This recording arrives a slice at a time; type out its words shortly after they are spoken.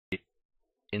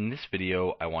In this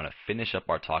video, I want to finish up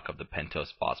our talk of the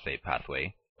pentose phosphate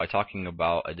pathway by talking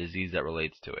about a disease that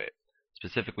relates to it,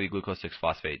 specifically glucose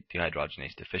 6-phosphate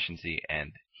dehydrogenase deficiency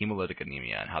and hemolytic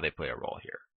anemia and how they play a role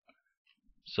here.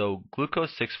 So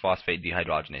glucose 6-phosphate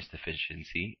dehydrogenase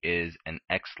deficiency is an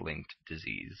X-linked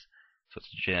disease, so it's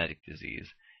a genetic disease,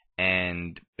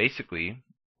 and basically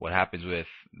what happens with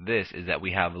this is that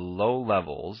we have low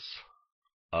levels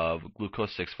of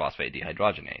glucose 6-phosphate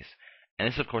dehydrogenase. And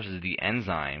this, of course, is the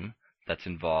enzyme that's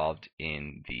involved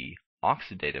in the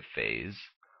oxidative phase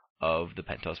of the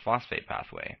pentose phosphate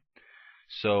pathway.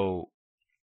 So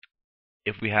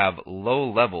if we have low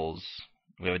levels,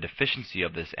 we have a deficiency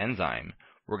of this enzyme,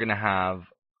 we're going to have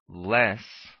less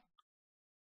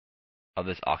of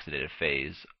this oxidative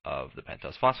phase of the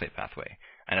pentose phosphate pathway.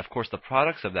 And of course, the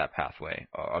products of that pathway,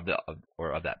 or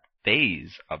of that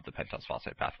phase of the pentose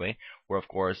phosphate pathway, were of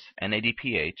course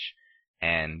NADPH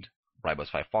and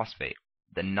ribose 5-phosphate.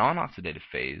 The non-oxidative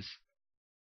phase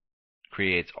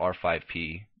creates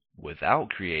R5P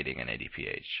without creating an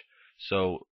NADPH.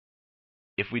 So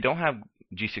if we don't have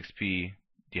G6P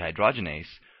dehydrogenase,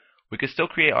 we could still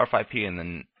create R5P in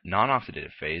the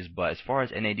non-oxidative phase, but as far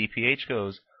as NADPH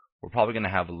goes, we're probably going to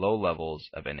have low levels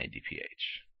of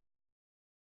NADPH.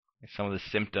 Some of the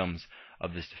symptoms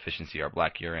of this deficiency are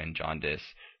black urine, jaundice,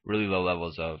 really low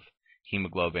levels of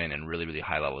hemoglobin, and really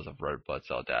high levels of red blood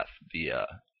cell death via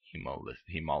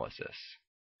hemolysis.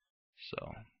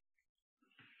 So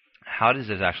how does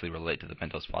this actually relate to the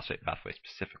pentose phosphate pathway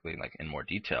specifically, like in more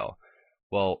detail?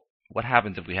 Well, what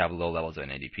happens if we have low levels of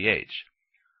NADPH?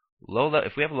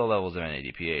 If we have low levels of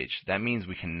NADPH, that means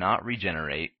we cannot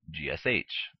regenerate GSH,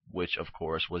 which of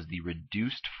course was the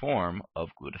reduced form of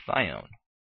glutathione.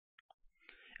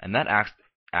 And that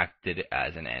acted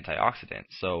as an antioxidant.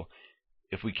 So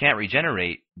if we can't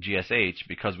regenerate GSH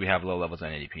because we have low levels of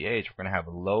NADPH, we're going to have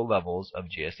low levels of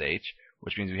GSH,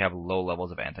 which means we have low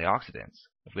levels of antioxidants.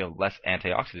 If we have less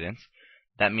antioxidants,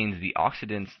 that means the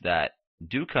oxidants that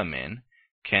do come in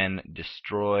can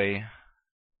destroy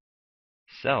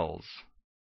cells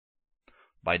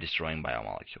by destroying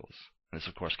biomolecules. And this,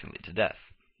 of course, can lead to death.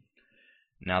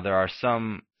 Now, there are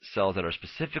some cells that are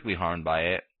specifically harmed by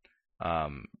it,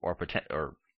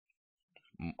 or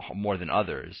more than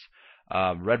others.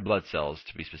 Red blood cells,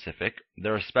 to be specific,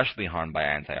 they're especially harmed by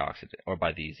antioxidant or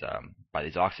by these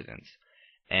oxidants.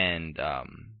 And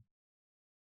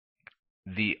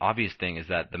the obvious thing is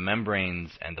that the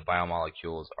membranes and the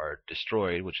biomolecules are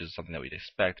destroyed, which is something that we'd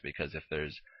expect because if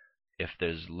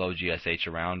there's low GSH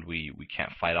around, we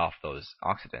can't fight off those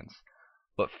oxidants.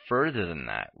 But further than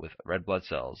that, with red blood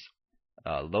cells,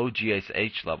 low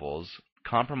GSH levels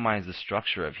compromise the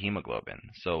structure of hemoglobin.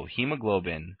 So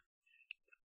hemoglobin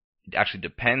actually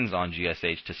depends on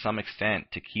GSH to some extent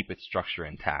to keep its structure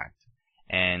intact.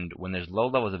 And when there's low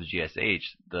levels of GSH,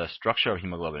 the structure of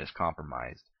hemoglobin is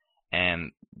compromised.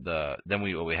 And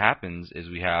what happens is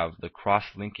we have the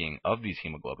cross-linking of these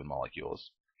hemoglobin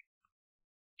molecules.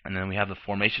 And then we have the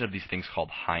formation of these things called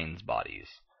Heinz Bodies.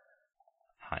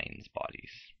 Heinz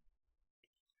Bodies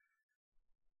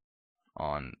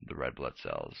on the red blood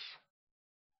cells.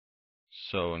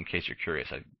 So in case you're curious,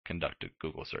 I conduct a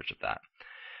Google search of that.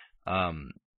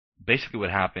 Basically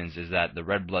what happens is that the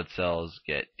red blood cells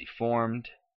get deformed.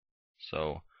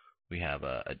 So we have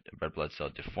a red blood cell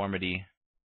deformity.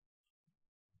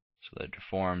 So they're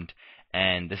deformed.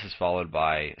 And this is followed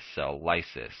by cell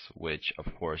lysis, which of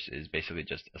course is basically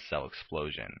just a cell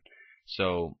explosion.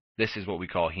 So this is what we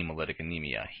call hemolytic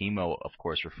anemia. Hemo, of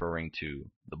course, referring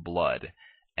to the blood,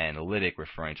 and lytic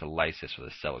referring to lysis, or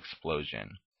the cell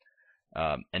explosion.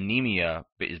 Anemia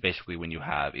is basically when you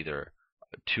have either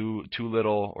too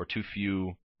little or too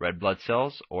few red blood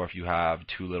cells, or if you have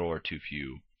too little or too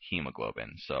few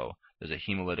hemoglobin. So there's a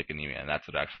hemolytic anemia, and that's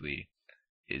what actually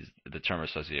is the term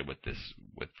associated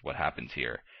with what happens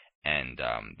here, and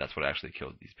that's what actually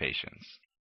kills these patients.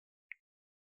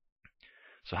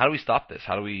 So how do we stop this?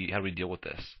 How do we deal with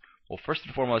this? Well, first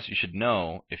and foremost, you should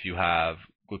know if you have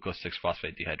glucose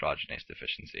 6-phosphate dehydrogenase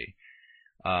deficiency.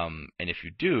 And if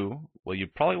you do, well, you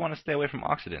probably want to stay away from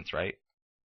oxidants, right?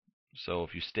 So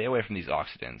if you stay away from these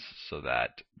oxidants so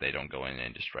that they don't go in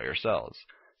and destroy your cells.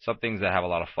 Some things that have a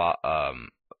lot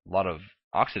of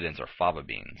oxidants are fava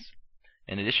beans.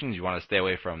 In addition, you want to stay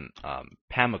away from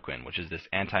Pamoquin, which is this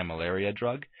anti-malaria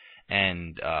drug,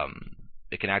 and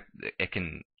it can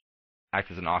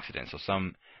act as an oxidant. So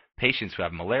some patients who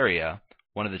have malaria,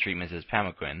 one of the treatments is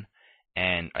Pamoquin,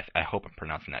 and I hope I'm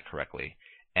pronouncing that correctly.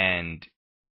 And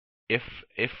if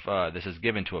this is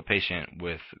given to a patient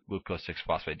with glucose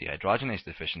 6-phosphate dehydrogenase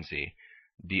deficiency,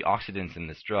 the oxidants in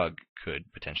this drug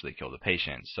could potentially kill the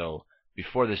patient. So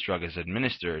Before this drug is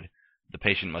administered, the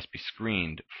patient must be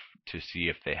screened to see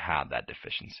if they have that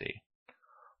deficiency.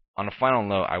 On a final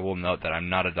note, I will note that I'm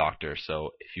not a doctor,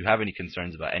 so if you have any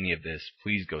concerns about any of this,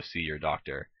 please go see your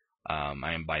doctor.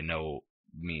 I am by no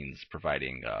means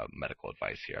providing medical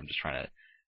advice here. I'm just trying to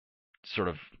sort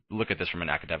of look at this from an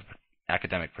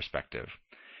academic perspective.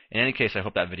 In any case, I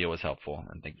hope that video was helpful,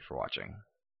 and thank you for watching.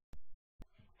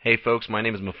 Hey folks, my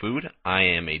name is Moof. I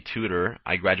am a tutor.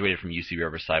 I graduated from UC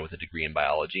Riverside with a degree in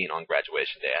biology, and on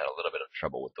graduation day I had a little bit of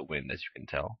trouble with the wind, as you can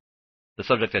tell. The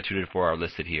subjects I tutored for are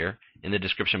listed here. In the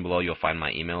description below you'll find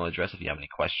my email address if you have any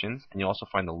questions, and you'll also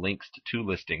find the links to two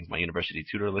listings, my university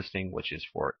tutor listing, which is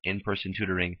for in-person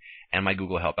tutoring, and my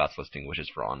Google Helpouts listing, which is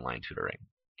for online tutoring.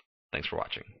 Thanks for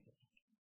watching.